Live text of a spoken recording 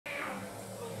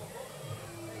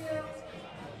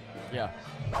Yeah.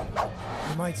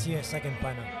 You might see a second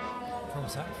Panna from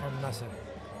Nasser.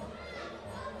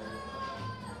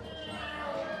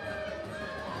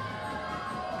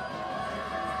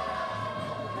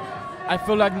 I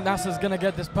feel like Nasser's gonna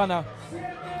get this Panna.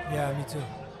 Yeah, me too.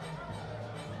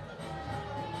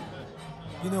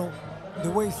 You know, the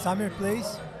way Samir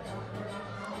plays,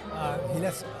 he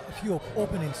lets a few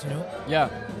openings, you know? Yeah.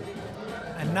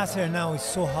 And Nasser now is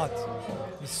so hot.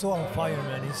 He's so on fire,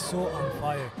 man. He's so on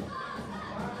fire.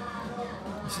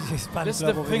 This is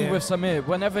the thing with Samir.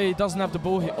 Whenever he doesn't have the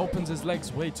ball, he opens his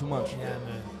legs way too much. Yeah,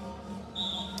 man.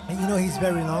 And you know, he's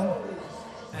very long.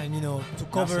 And, you know, to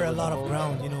cover a lot of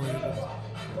ground, you know.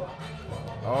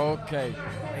 Okay.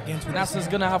 Against Nasser's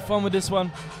gonna have fun with this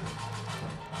one.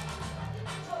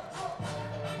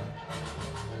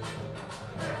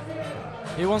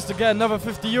 He wants to get another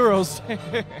 50 euros.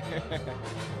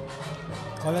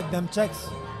 Collect them checks.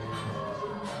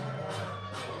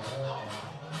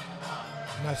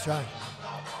 Nice try.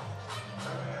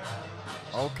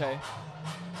 Okay.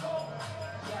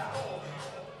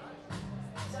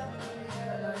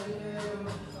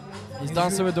 He's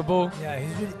dancing really, with the ball. Yeah,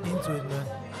 he's really into it, man.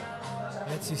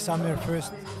 Let's see Samir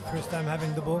first time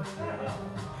having the ball.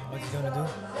 What's he gonna do?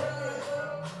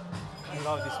 I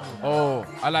love this move. Oh,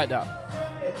 I like that.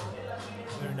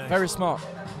 Very nice. Very smart.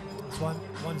 It's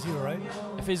 1-0, right?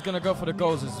 If he's gonna go for the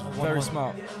goals, it's very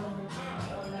smart.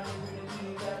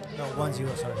 No,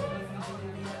 1-0, sorry.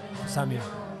 Samir.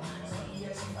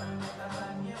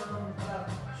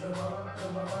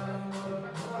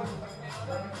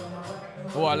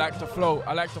 Oh, I like the flow.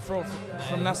 I like the flow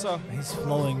from Nasser. He's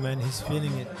flowing, man. He's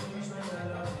feeling it.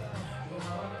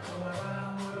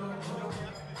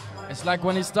 It's like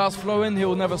when he starts flowing, he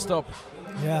will never stop.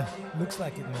 Yeah, looks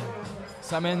like it, man.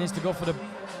 Samir needs to go for the...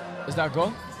 Is that a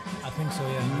goal? I think so,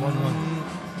 yeah. 1-1.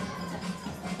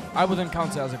 I wouldn't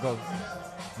count it as a goal.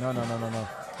 No.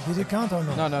 Did it count or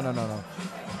not? No.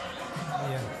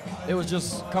 Yeah. It was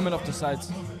just coming off the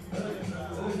sides.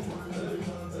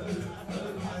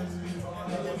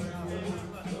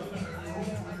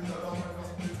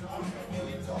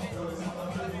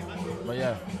 But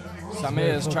yeah,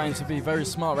 Samir is trying to be very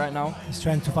smart right now. He's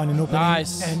trying to find an opening.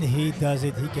 Nice. And he does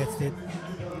it. He gets it.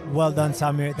 Well done,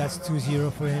 Samir. That's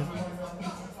 2-0 for him.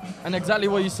 And exactly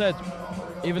what you said.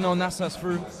 Even though Nasser's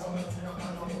through,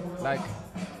 like,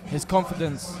 his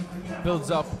confidence builds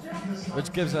up,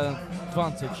 which gives an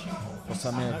advantage for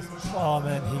Samir. Oh,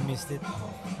 man, he missed it.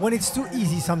 When it's too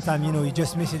easy sometimes, you know, you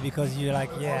just miss it because you're like,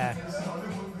 yeah.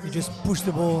 You just push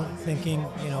the ball thinking,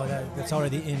 you know, that's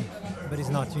already in. But it's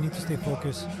not. You need to stay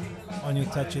focused on your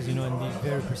touches, you know, and be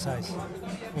very precise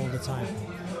all the time.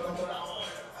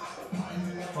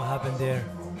 What happened there?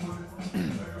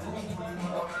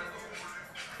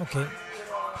 Okay.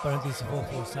 Apparently it's a ball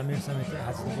for Samir. Samir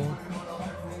has the ball.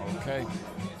 Okay.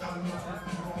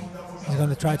 He's going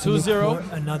to try to look 2-0.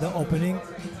 for another opening.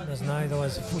 That's nice. That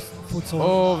was foot sole.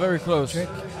 Oh, very close. Trick.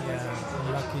 Yeah,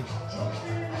 unlucky.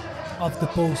 Off the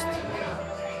post.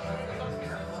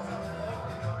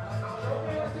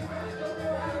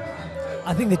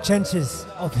 I think the chances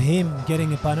of him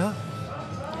getting a Panna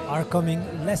are coming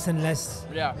less and less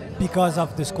because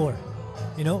of the score.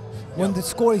 You know, when the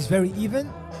score is very even,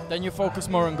 then you focus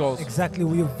more on goals. Exactly,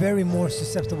 we are very more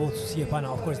susceptible to see a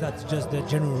Panna. Of course, that's just the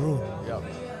general rule. Yeah.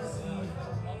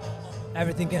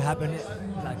 Everything can happen,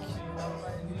 like,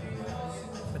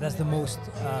 but that's the most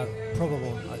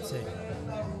probable, I'd say.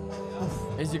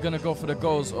 Oof. Is he gonna go for the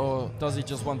goals or does he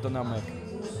just want the nutmeg?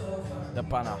 The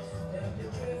Panna.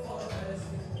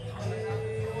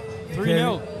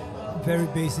 3-0. Very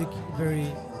basic,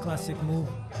 very classic move.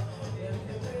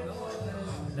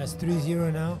 That's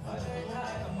 3-0 now.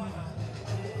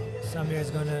 Samir is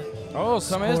gonna. Oh,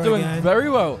 Samir is doing very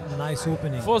well. Nice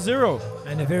opening. 4-0.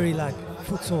 And a very like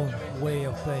futsal way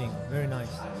of playing. Very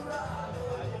nice.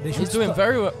 He's doing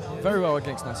very well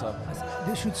against Nasser.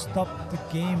 They should stop the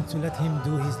game to let him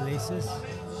do his laces,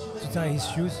 to tie his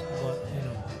shoes. But you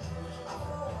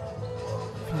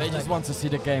know, they just want to see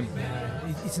the game.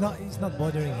 It's not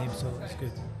bothering him, so it's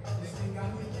good.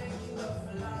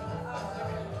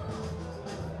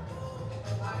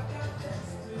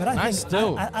 But I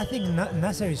think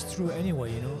Nasser is true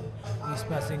anyway. You know, he's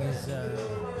passing his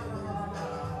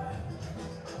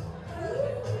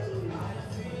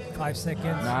 5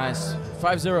 seconds. Nice.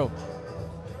 5-0.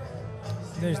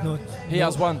 There's no. He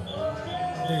has one.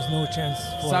 There's no chance.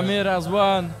 For Samir has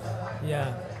one.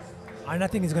 Yeah, and I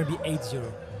think it's gonna be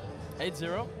 8-0.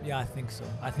 8-0? Yeah, I think so.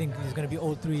 I think it's gonna be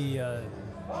all three.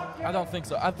 I don't think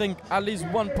so. I think at least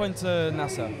 1 point to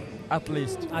Nasser. At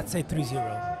least. I'd say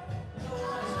 3-0.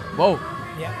 Whoa.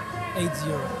 Yeah,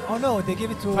 8-0. Oh no, they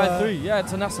gave it to 5-3. Yeah,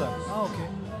 it's a Nasser. Oh, okay.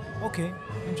 Okay,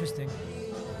 interesting.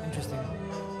 Interesting.